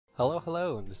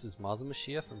Hello, and this is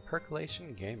Masamushia from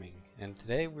Percolation Gaming, and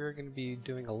today we're going to be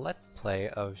doing a Let's Play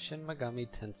of Shin Megami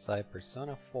Tensai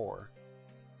Persona 4.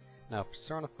 Now,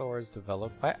 Persona 4 is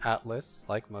developed by Atlus,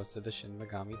 like most of the Shin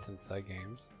Megami Tensai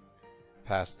games,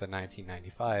 past the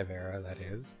 1995 era, that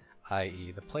is,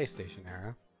 i.e. the PlayStation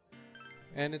era.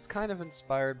 And it's kind of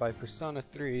inspired by Persona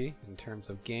 3 in terms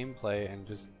of gameplay and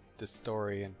just the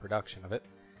story and production of it,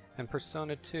 and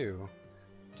Persona 2.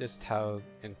 Just how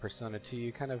in Persona 2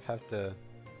 you kind of have to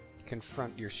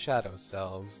confront your shadow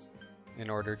selves in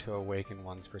order to awaken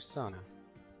one's persona.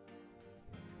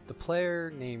 The player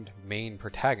named Main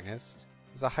Protagonist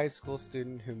is a high school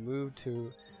student who moved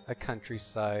to a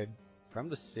countryside from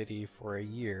the city for a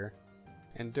year,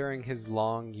 and during his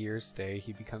long year stay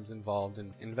he becomes involved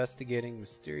in investigating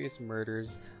mysterious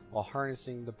murders while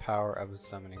harnessing the power of a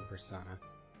summoning persona.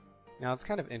 Now it's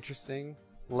kind of interesting.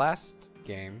 Last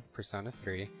game, Persona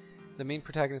 3, the main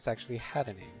protagonist actually had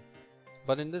a name.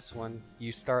 But in this one,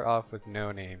 you start off with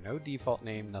no name, no default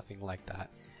name, nothing like that.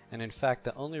 And in fact,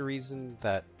 the only reason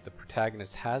that the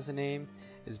protagonist has a name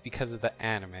is because of the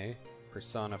anime,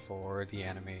 Persona 4, the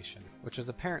animation, which was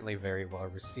apparently very well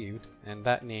received, and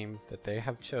that name that they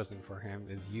have chosen for him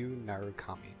is Yu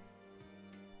Narukami.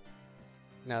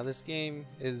 Now this game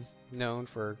is known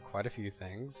for quite a few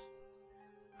things.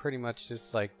 Pretty much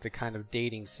just like the kind of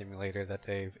dating simulator that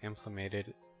they've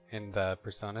implemented in the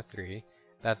Persona 3,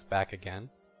 that's back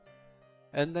again.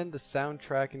 And then the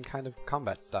soundtrack and kind of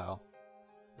combat style.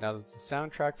 Now the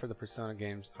soundtrack for the Persona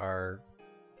games are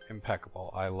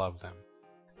impeccable, I love them.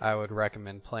 I would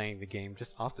recommend playing the game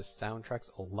just off the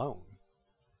soundtracks alone.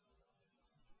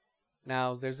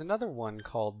 Now there's another one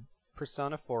called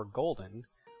Persona 4 Golden,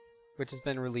 which has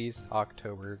been released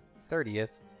October 30th,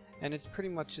 and it's pretty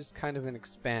much just kind of an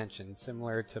expansion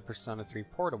similar to Persona 3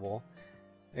 Portable,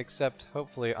 except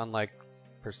hopefully unlike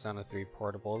Persona 3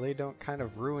 Portable, they don't kind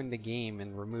of ruin the game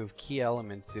and remove key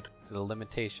elements due to the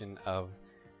limitation of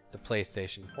the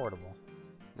PlayStation Portable.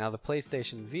 Now the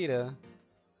PlayStation Vita,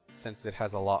 since it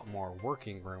has a lot more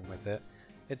working room with it,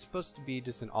 it's supposed to be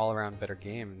just an all-around better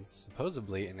game and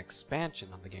supposedly an expansion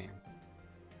on the game.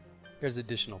 There's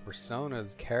additional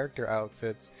personas, character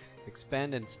outfits,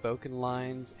 expanded spoken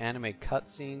lines, anime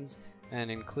cutscenes,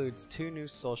 and includes 2 new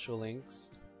social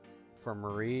links for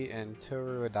Marie and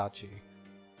Toru Adachi.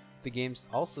 The game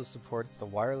also supports the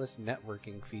wireless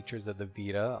networking features of the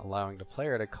Vita, allowing the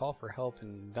player to call for help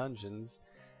in dungeons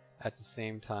at the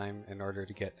same time in order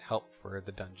to get help for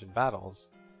the dungeon battles.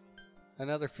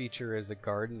 Another feature is a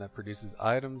garden that produces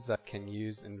items that can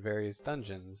use in various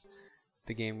dungeons.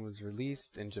 The game was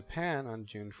released in Japan on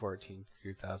June 14,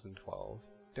 2012.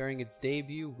 During its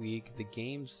debut week, the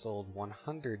game sold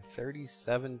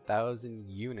 137,000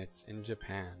 units in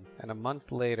Japan, and a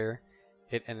month later,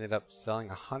 it ended up selling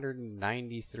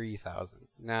 193,000.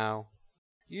 Now,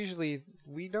 usually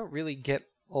we don't really get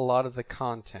a lot of the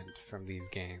content from these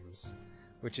games,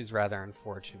 which is rather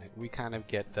unfortunate. We kind of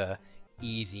get the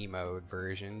easy mode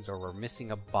versions, or we're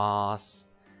missing a boss,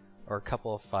 or a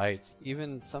couple of fights,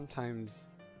 even sometimes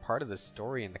part of the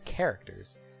story and the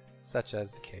characters, such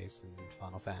as the case in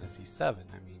Final Fantasy VII.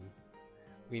 I mean,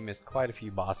 we missed quite a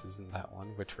few bosses in that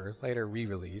one, which were later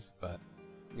re-released, but,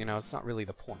 you know, it's not really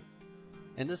the point.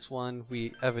 In this one,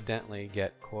 we evidently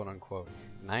get quote-unquote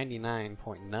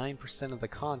 99.9% of the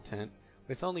content,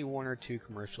 with only 1 or 2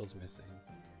 commercials missing.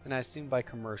 And I assume by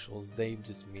commercials, they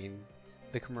just mean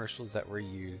the commercials that were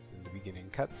used in the beginning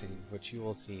cutscene, which you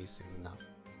will see soon enough.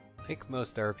 Like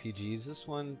most RPGs, this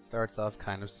one starts off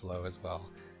kind of slow as well.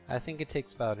 I think it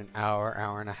takes about an hour,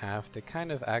 hour and a half to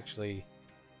kind of actually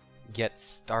get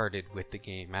started with the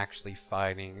game, actually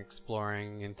fighting,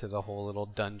 exploring into the whole little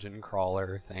dungeon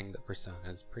crawler thing that Persona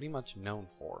is pretty much known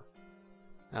for.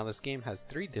 Now this game has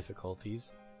 3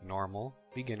 difficulties: normal,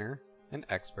 beginner, and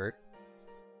expert.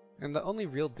 And the only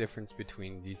real difference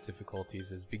between these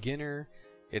difficulties is beginner,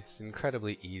 it's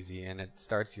incredibly easy and it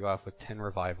starts you off with 10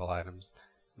 revival items.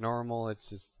 Normal, it's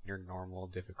just your normal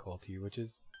difficulty, which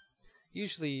is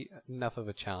usually enough of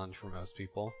a challenge for most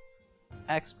people.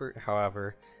 Expert,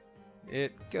 however,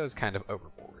 it goes kind of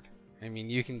overboard. I mean,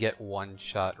 you can get one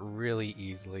shot really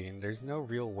easily and there's no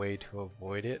real way to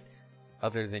avoid it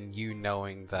other than you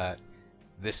knowing that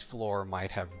this floor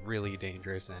might have really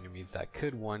dangerous enemies that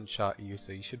could one-shot you,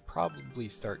 so you should probably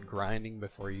start grinding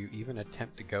before you even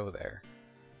attempt to go there.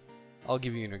 I'll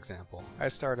give you an example. I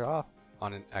started off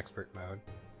on an expert mode,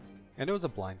 and it was a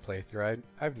blind playthrough.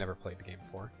 I've never played the game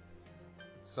before.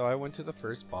 So I went to the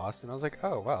first boss, and I was like,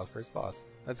 oh wow, first boss.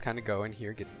 Let's kind of go in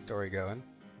here, get the story going,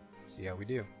 see how we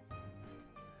do.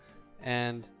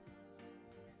 And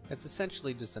it's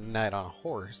essentially just a knight on a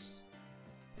horse,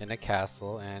 in a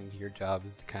castle, and your job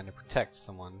is to kind of protect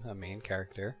someone, a main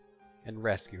character, and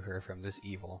rescue her from this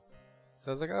evil.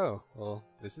 So I was like, oh, well,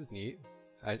 this is neat.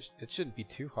 It shouldn't be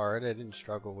too hard. I didn't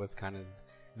struggle with kind of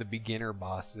the beginner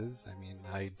bosses. I mean,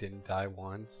 I didn't die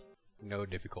once, no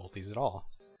difficulties at all.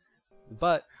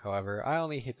 But, however, I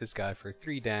only hit this guy for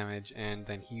 3 damage, and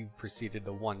then he proceeded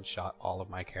to one-shot all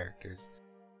of my characters.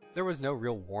 There was no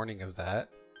real warning of that.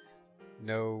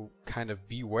 No kind of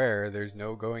beware, there's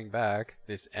no going back,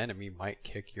 this enemy might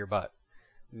kick your butt.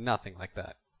 Nothing like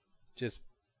that. Just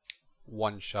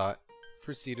one shot,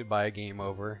 preceded by a game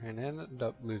over, and ended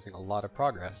up losing a lot of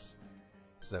progress.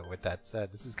 So with that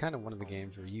said, this is kind of one of the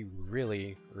games where you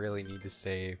really need to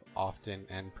save often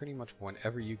and pretty much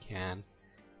whenever you can,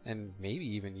 and maybe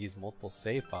even use multiple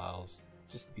save files,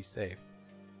 just to be safe.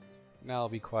 Now I'll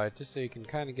be quiet just so you can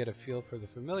kind of get a feel for the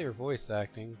familiar voice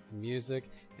acting, the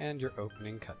music, and your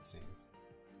opening cutscene.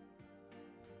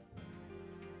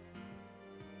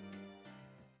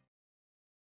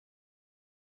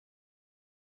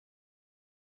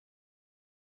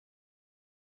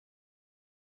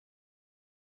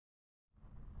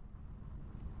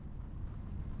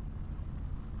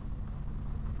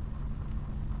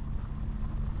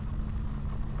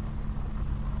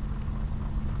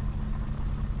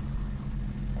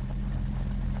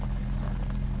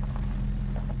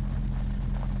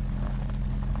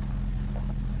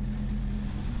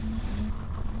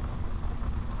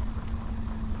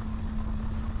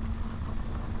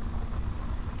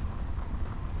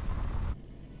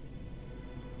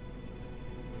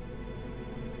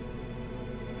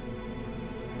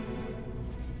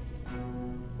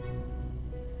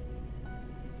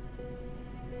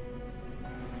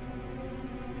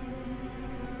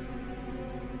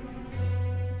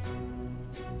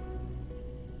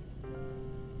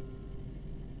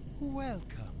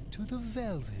 Welcome to the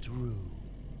Velvet Room.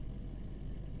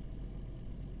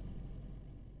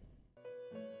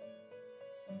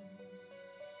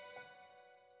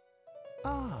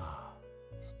 Ah,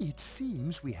 it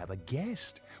seems we have a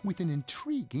guest with an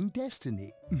intriguing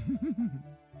destiny.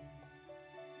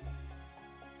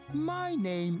 My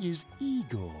name is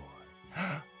Igor.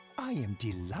 I am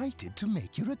delighted to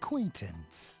make your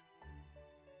acquaintance.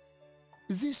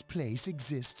 This place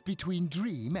exists between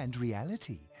dream and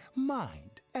reality,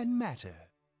 mind and matter.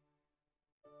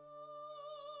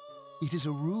 It is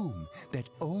a room that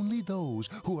only those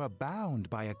who are bound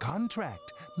by a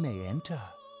contract may enter.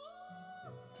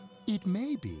 It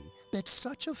may be that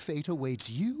such a fate awaits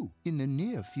you in the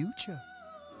near future.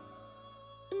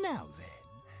 Now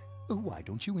then, why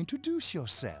don't you introduce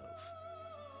yourself?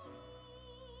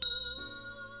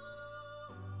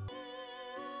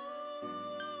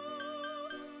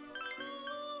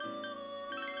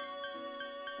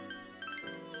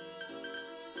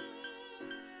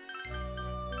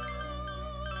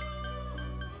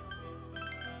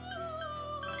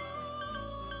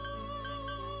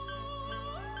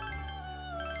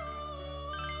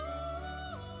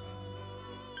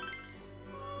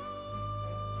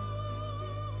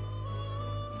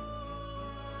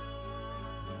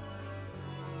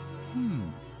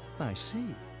 I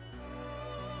see.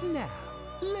 Now,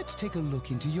 let's take a look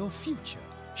into your future,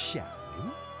 shall we?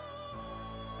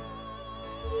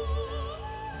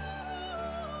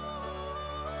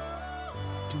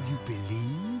 Do you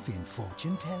believe in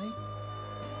fortune-telling?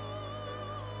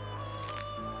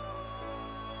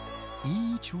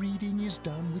 Each reading is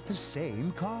done with the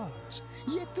same cards,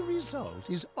 yet the result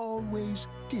is always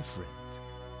different.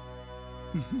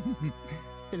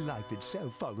 Life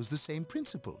itself follows the same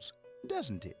principles,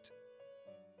 doesn't it?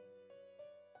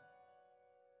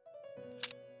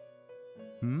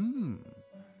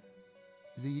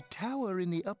 The tower in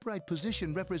the upright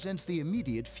position represents the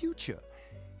immediate future.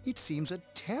 It seems a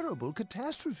terrible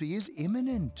catastrophe is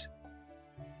imminent.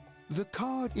 The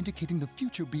card indicating the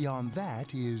future beyond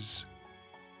that is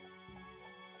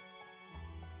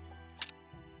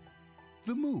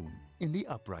the moon in the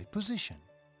upright position.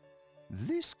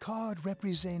 This card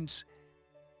represents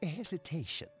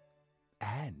hesitation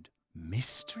and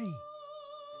mystery.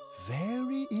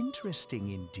 Very interesting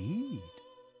indeed.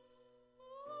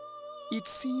 It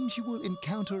seems you will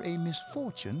encounter a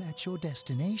misfortune at your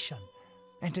destination,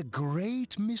 and a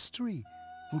great mystery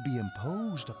will be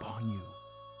imposed upon you.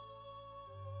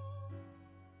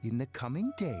 In the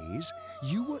coming days,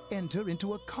 you will enter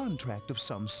into a contract of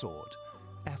some sort,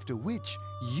 after which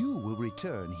you will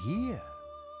return here.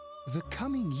 The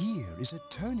coming year is a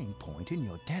turning point in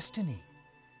your destiny.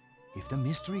 If the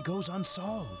mystery goes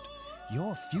unsolved,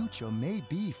 your future may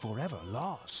be forever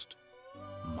lost.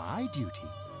 My duty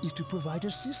is to provide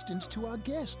assistance to our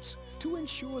guests to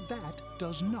ensure that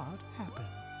does not happen.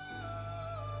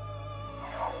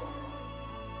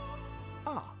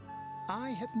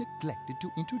 I have neglected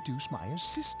to introduce my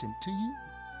assistant to you.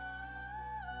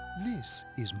 This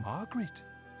is Margaret.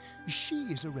 She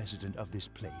is a resident of this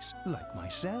place, like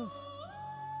myself.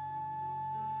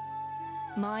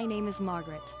 My name is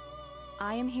Margaret.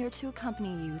 I am here to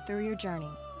accompany you through your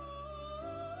journey.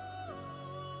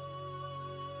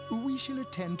 We shall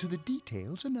attend to the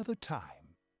details another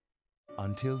time.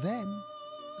 Until then,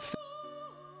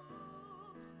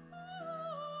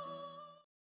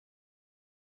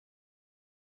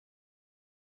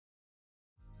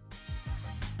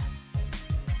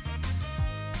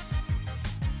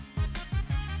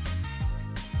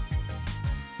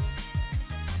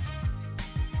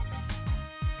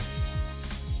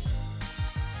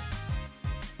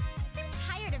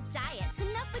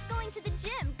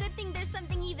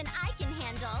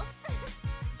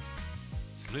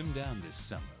 Slim down this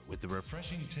summer with the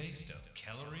refreshing taste of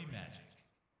calorie magic.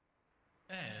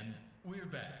 And we're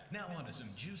back. Now on to some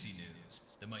juicy news.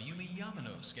 The Mayumi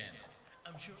Yamano scandal.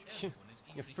 I'm sure everyone is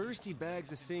eager to First he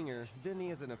bags a singer, then he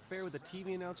has an affair with a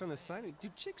TV announcer on the side. Do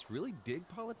chicks really dig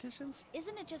politicians?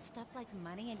 Isn't it just stuff like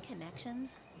money and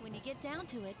connections? When you get down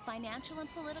to it, financial and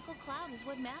political clout is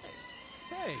what matters.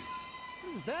 Hey,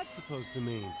 what is that supposed to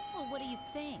mean? Well, what do you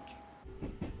think?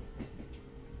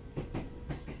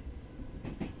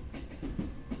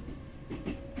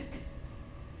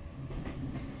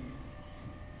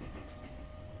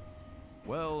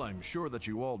 Well, I'm sure that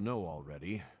you all know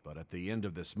already, but at the end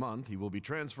of this month, he will be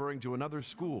transferring to another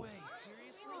school.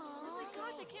 Seriously? Oh my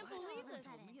gosh, I can't believe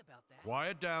this.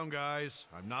 Quiet down, guys.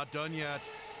 I'm not done yet.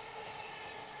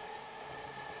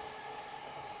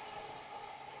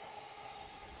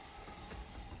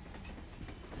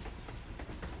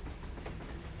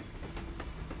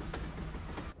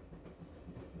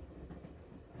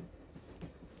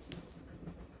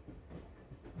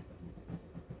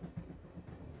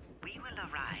 We will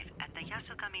arrive at the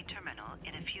Yasogami terminal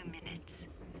in a few minutes.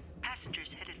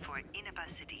 Passengers headed for Inaba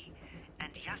City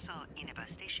and Yaso Inaba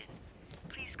Station,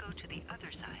 please go to the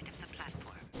other side of the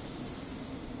platform.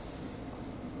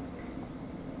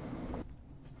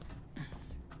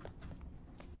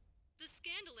 The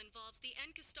scandal involves the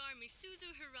Enka star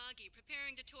Misuzu Hiragi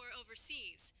preparing to tour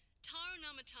overseas. Taro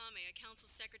Namatame, a council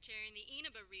secretary in the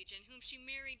Inaba region, whom she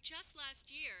married just last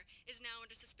year, is now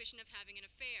under suspicion of having an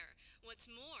affair. What's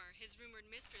more, his rumored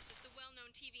mistress is the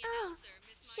well-known TV announcer,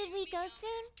 Miss Should we go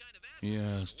soon?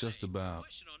 Yes, just about.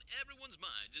 The question on everyone's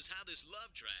minds is how this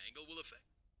love triangle will affect.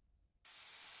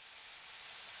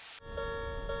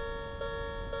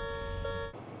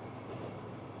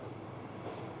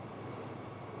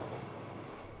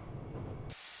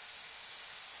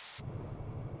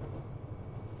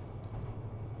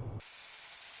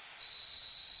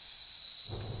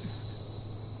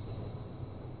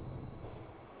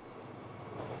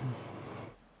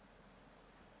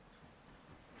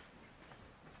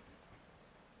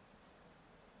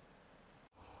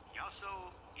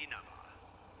 Yaso Inaba.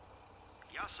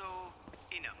 Yaso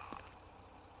Inaba.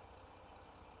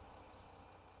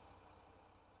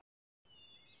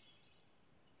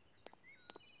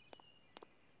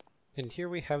 And here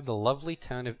we have the lovely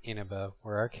town of Inaba,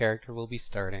 where our character will be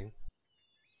starting.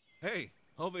 Hey,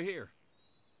 over here.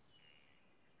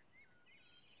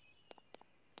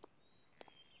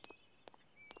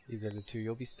 These are the two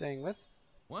you'll be staying with.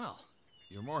 Well,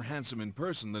 you're more handsome in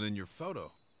person than in your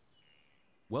photo.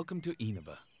 Welcome to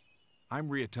Inaba. I'm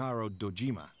Ryotaro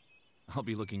Dojima. I'll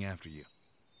be looking after you.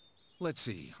 Let's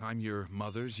see, I'm your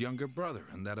mother's younger brother,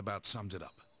 and that about sums it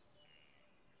up.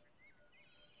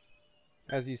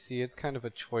 As you see, it's kind of a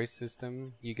choice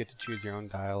system. You get to choose your own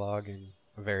dialogue in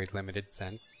a very limited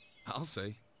sense. I'll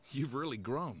say, you've really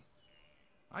grown.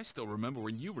 I still remember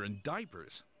when you were in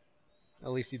diapers.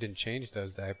 At least you didn't change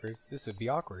those diapers. This would be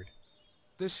awkward.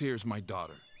 This here's my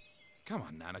daughter. Come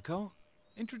on, Nanako.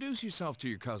 Introduce yourself to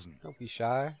your cousin. Don't be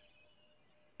shy.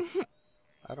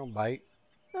 I don't bite.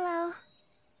 Hello.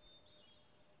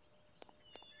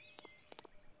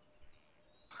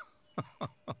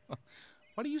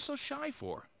 What are you so shy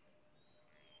for?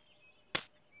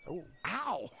 Oh.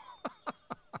 Ow!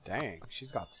 Dang,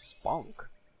 she's got spunk.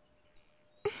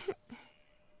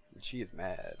 She is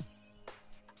mad.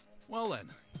 Well then,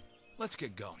 let's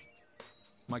get going.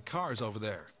 My car's over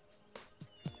there.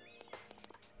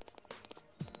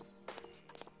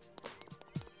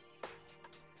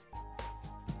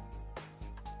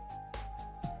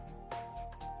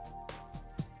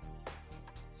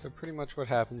 So pretty much what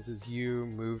happens is you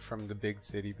move from the big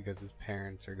city because his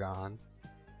parents are gone,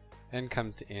 and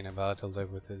comes to Inaba to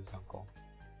live with his uncle.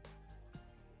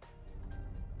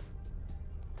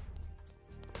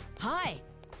 Hi,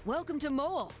 welcome to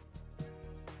Mole.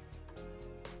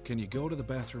 can you go to the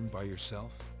bathroom by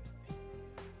yourself?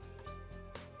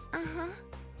 Uh-huh.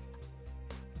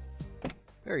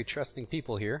 Very trusting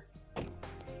people here.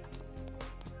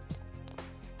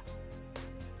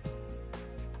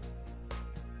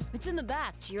 It's in the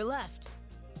back, to your left.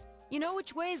 You know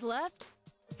which way's left?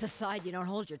 The side you don't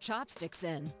hold your chopsticks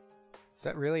in. Is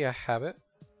that really a habit?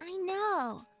 I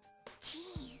know.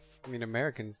 Jeez. I mean,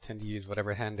 Americans tend to use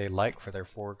whatever hand they like for their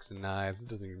forks and knives. It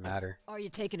doesn't even matter. Are you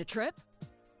taking a trip?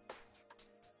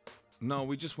 No,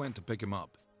 we just went to pick him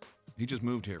up. He just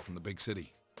moved here from the big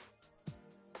city.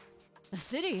 A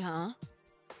city, huh?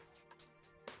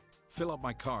 Fill up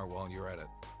my car while you're at it.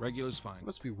 Regular's fine. It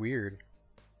must be weird.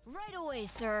 Right away,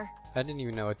 sir. I didn't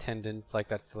even know attendants like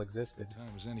that still existed. Time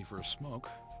as any for a smoke.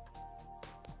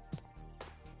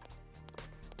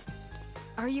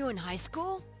 Are you in high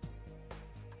school?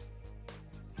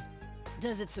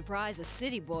 Does it surprise a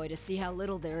city boy to see how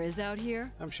little there is out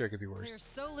here? I'm sure it could be There's worse.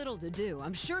 so little to do,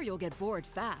 I'm sure you'll get bored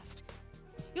fast.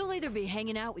 You'll either be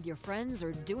hanging out with your friends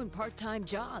or doing part-time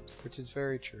jobs. Which is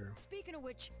very true. Speaking of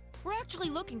which, we're actually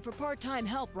looking for part-time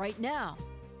help right now.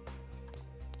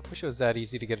 Wish it was that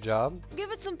easy to get a job.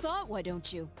 Give it some thought, why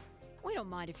don't you? We don't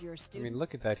mind if you're a I student. mean,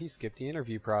 look at that. He skipped the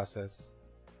interview process.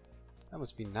 That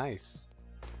must be nice.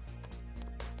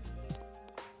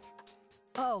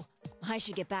 Oh, I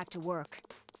should get back to work.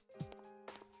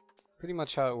 Pretty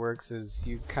much how it works is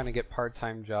you kind of get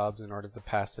part-time jobs in order to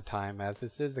pass the time, as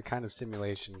this is a kind of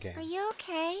simulation game. Are you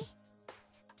okay?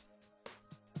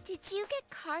 Did you get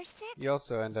car sick? You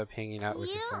also end up hanging out with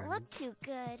You your don't look friends too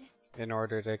good. in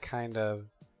order to kind of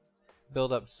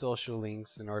build up social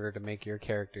links in order to make your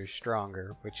characters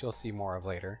stronger, which you'll see more of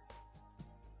later.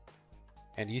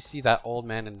 And you see that old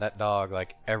man and that dog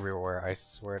like everywhere. I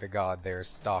swear to God, they're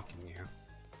stalking you.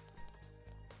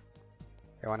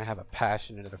 They want to have a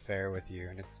passionate affair with you,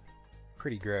 and it's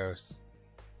pretty gross.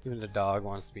 Even the dog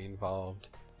wants to be involved.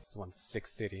 This one's Sick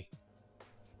City.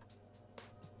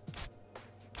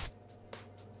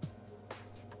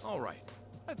 All right,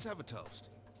 let's have a toast.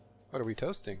 What are we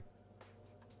toasting?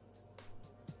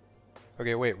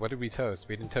 Okay, wait, what did we toast?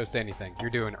 We didn't toast anything. You're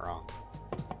doing it wrong.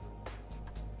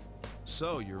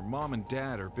 So, your mom and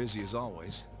dad are busy as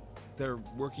always. They're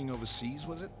working overseas,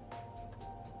 was it?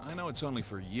 I know it's only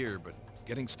for a year, but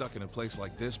getting stuck in a place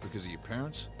like this because of your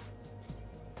parents?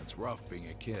 It's rough being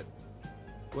a kid.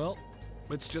 Well,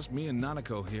 it's just me and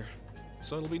Nanako here,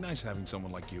 so it'll be nice having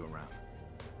someone like you around.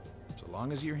 So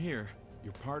long as you're here,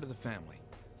 you're part of the family.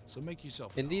 So make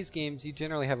yourself In these games, you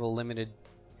generally have a limited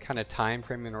kind of time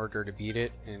frame in order to beat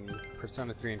it. In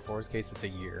Persona 3 and 4's case, it's a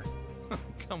year.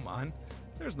 Come on,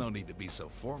 there's no need to be so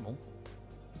formal.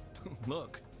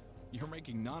 Look, you're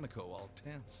making Nanako all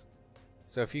tense.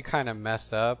 So if you kind of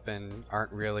mess up and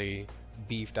aren't really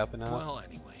beefed up enough, Well,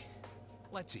 anyway,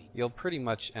 let's eat. you'll pretty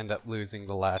much end up losing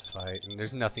the last fight, and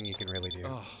there's nothing you can really do.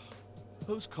 Oh,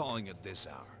 who's calling at this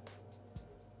hour?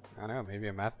 I don't know, maybe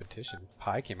a mathematician.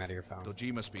 Pi came out of your phone.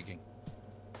 Dojima speaking.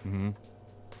 Mm-hmm.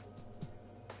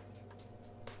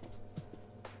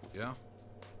 Yeah?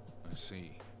 I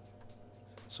see.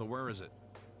 So where is it?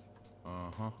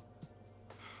 Uh-huh.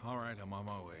 Alright, I'm on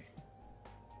my way.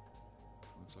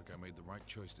 Looks like I made the right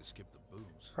choice to skip the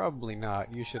booze. Probably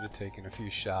not. You should have taken a few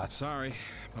shots. Sorry,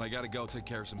 but I gotta go take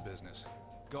care of some business.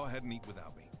 Go ahead and eat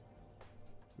without me.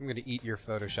 I'm gonna eat your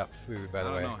Photoshop food, by the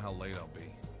I way. don't know how late I'll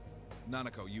be.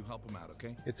 Nanako, you help him out,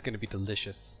 okay? It's gonna be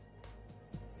delicious.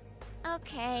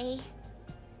 Okay.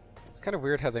 It's kind of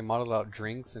weird how they modeled out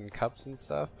drinks and cups and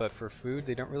stuff, but for food,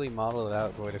 they don't really model it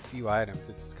out with a few items.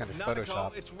 It's just kind of Nanako,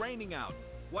 Photoshop. it's raining out.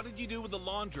 What did you do with the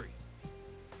laundry?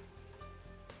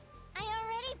 I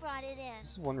already brought it in.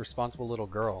 This is one responsible little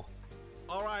girl.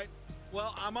 Alright,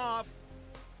 well, I'm off.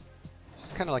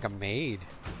 She's kind of like a maid.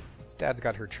 His dad's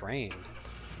got her trained.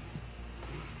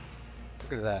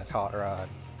 Look at that hot rod.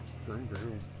 Vroom,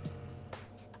 vroom.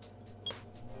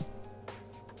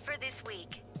 For this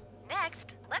week.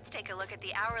 Next, let's take a look at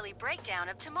the hourly breakdown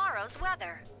of tomorrow's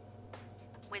weather.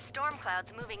 With storm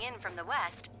clouds moving in from the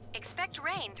west, expect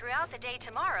rain throughout the day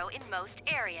tomorrow in most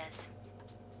areas.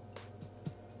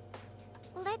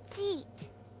 Let's eat.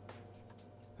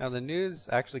 Now the news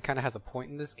actually kind of has a point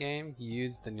in this game. You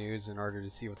use the news in order to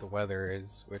see what the weather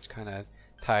is, which kind of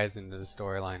ties into the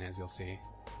storyline, as you'll see.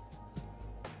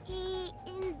 He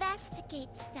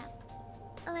investigates stuff.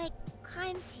 Like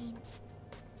crime scenes.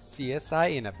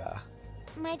 CSI Inaba.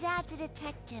 My dad's a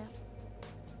detective.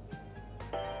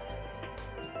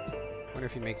 Wonder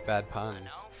if he makes bad And puns.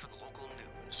 now for the local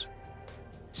news.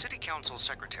 City Council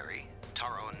Secretary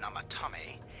Taro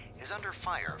Namatame is under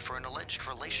fire for an alleged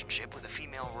relationship with a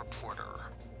female reporter.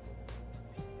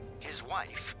 His his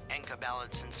wife, Enka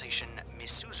ballad sensation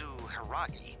Misuzu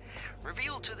Hiragi,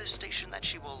 revealed to this station that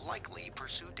she will likely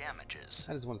pursue damages.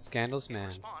 That is one scandalous man. In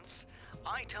response,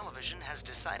 iTelevision has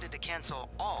decided to cancel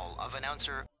all of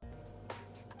announcer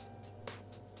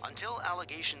until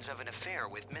allegations of an affair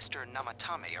with Mr.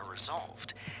 Namatame are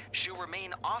resolved. She'll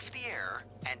remain off the air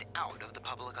and out of the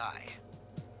public eye.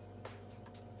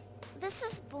 This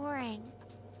is boring.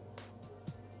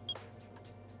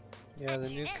 Yeah, the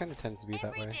news kind of tends to be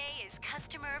that way. Every day is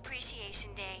Customer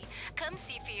Appreciation Day. Come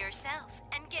see for yourself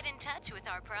and get in touch with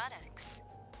our products.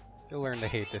 You'll learn to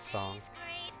hate this song.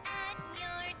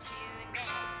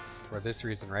 For this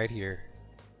reason right here.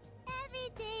 Every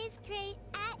day's great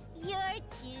at your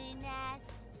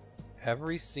Tunas.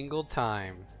 Every single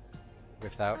time.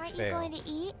 Without fail. Aren't you going to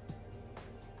eat?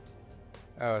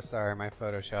 Oh, sorry, my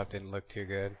Photoshop didn't look too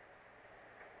good.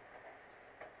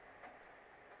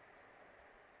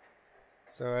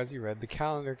 So as you read, the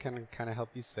calendar can kind of help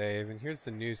you save, and here's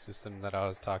the news system that I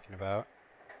was talking about.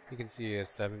 You can see a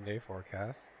 7-day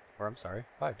forecast, or I'm sorry,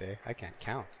 5-day, I can't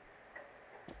count.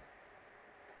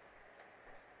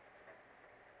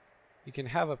 You can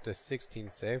have up to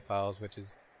 16 save files, which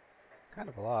is kind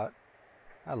of a lot.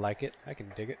 I like it, I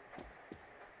can dig it.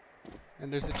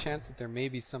 And there's a chance that there may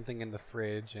be something in the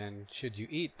fridge, and should you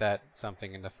eat that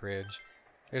something in the fridge,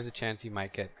 there's a chance you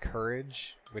might get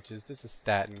courage, which is just a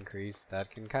stat increase that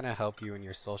can kind of help you in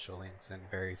your social links and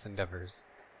various endeavors.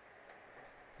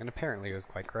 And apparently it was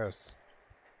quite gross.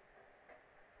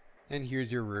 And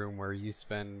here's your room where you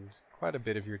spend quite a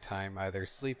bit of your time either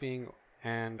sleeping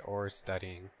and or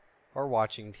studying, or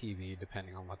watching TV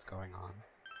depending on what's going on.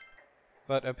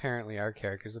 But apparently our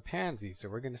character's a pansy, so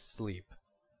we're gonna sleep.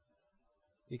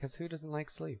 Because who doesn't like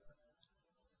sleep?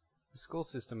 The school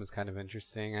system is kind of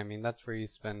interesting. I mean, that's where you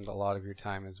spend a lot of your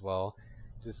time as well,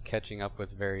 just catching up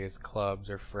with various clubs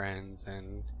or friends,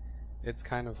 and it's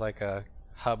kind of like a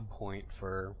hub point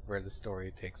for where the story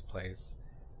takes place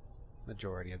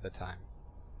majority of the time.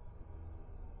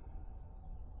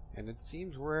 And it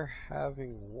seems we're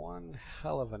having one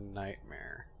hell of a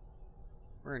nightmare.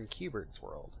 We're in Q*bert's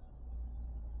world.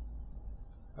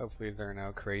 Hopefully there are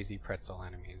no crazy pretzel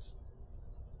enemies.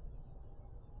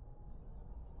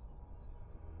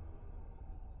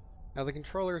 Now the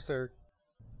controllers are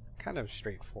kind of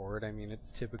straightforward. I mean,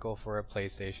 it's typical for a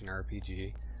PlayStation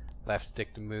RPG. Left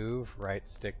stick to move, right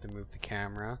stick to move the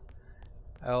camera,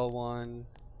 L1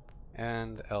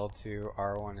 and L2,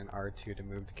 R1 and R2 to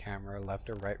move the camera left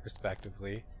or right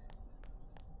respectively.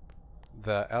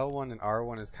 The L1 and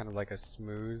R1 is kind of like a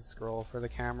smooth scroll for the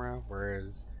camera,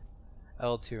 whereas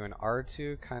L2 and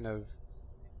R2 kind of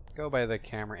go by the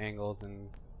camera angles and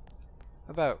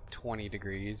about 20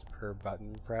 degrees per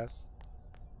button press.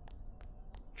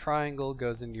 Triangle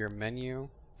goes into your menu.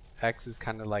 X is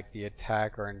kind of like the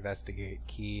attack or investigate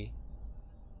key.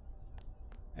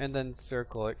 And then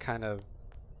circle, it kind of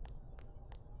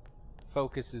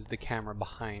focuses the camera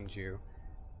behind you.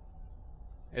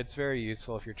 It's very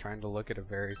useful if you're trying to look at a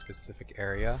very specific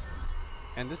area.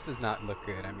 And this does not look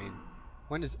good. I mean,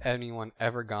 when has anyone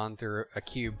ever gone through a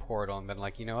cube portal and been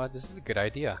like, you know what, this is a good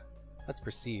idea. Let's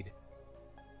proceed.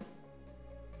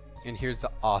 And here's the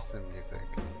awesome music.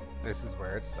 This is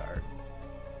where it starts.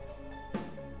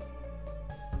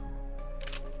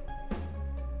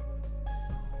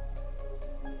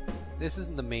 This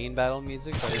isn't the main battle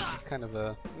music, but it's just kind of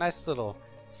a nice little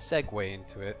segue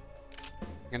into it.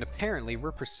 And apparently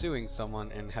we're pursuing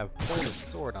someone and have pulled a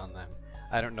sword on them.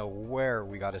 I don't know where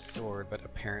we got a sword, but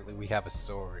apparently we have a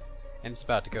sword. And it's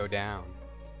about to go down.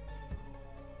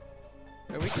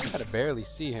 But we can kind of barely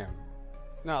see him.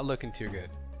 It's not looking too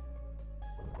good.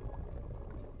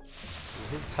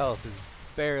 His health is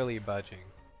barely budging.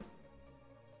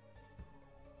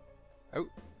 Oh,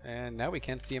 and now we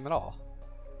can't see him at all.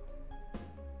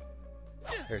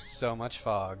 There's so much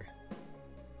fog.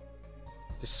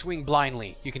 Just swing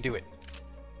blindly. You can do it.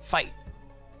 Fight.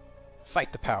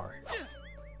 Fight the power.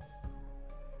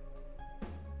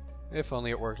 If only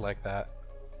it worked like that.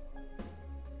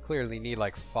 Clearly need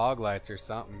like fog lights or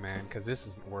something, man, because this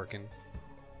isn't working.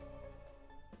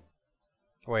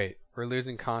 Wait, we're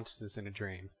losing consciousness in a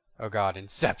dream. Oh god,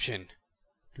 Inception!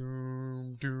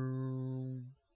 Doom, doom.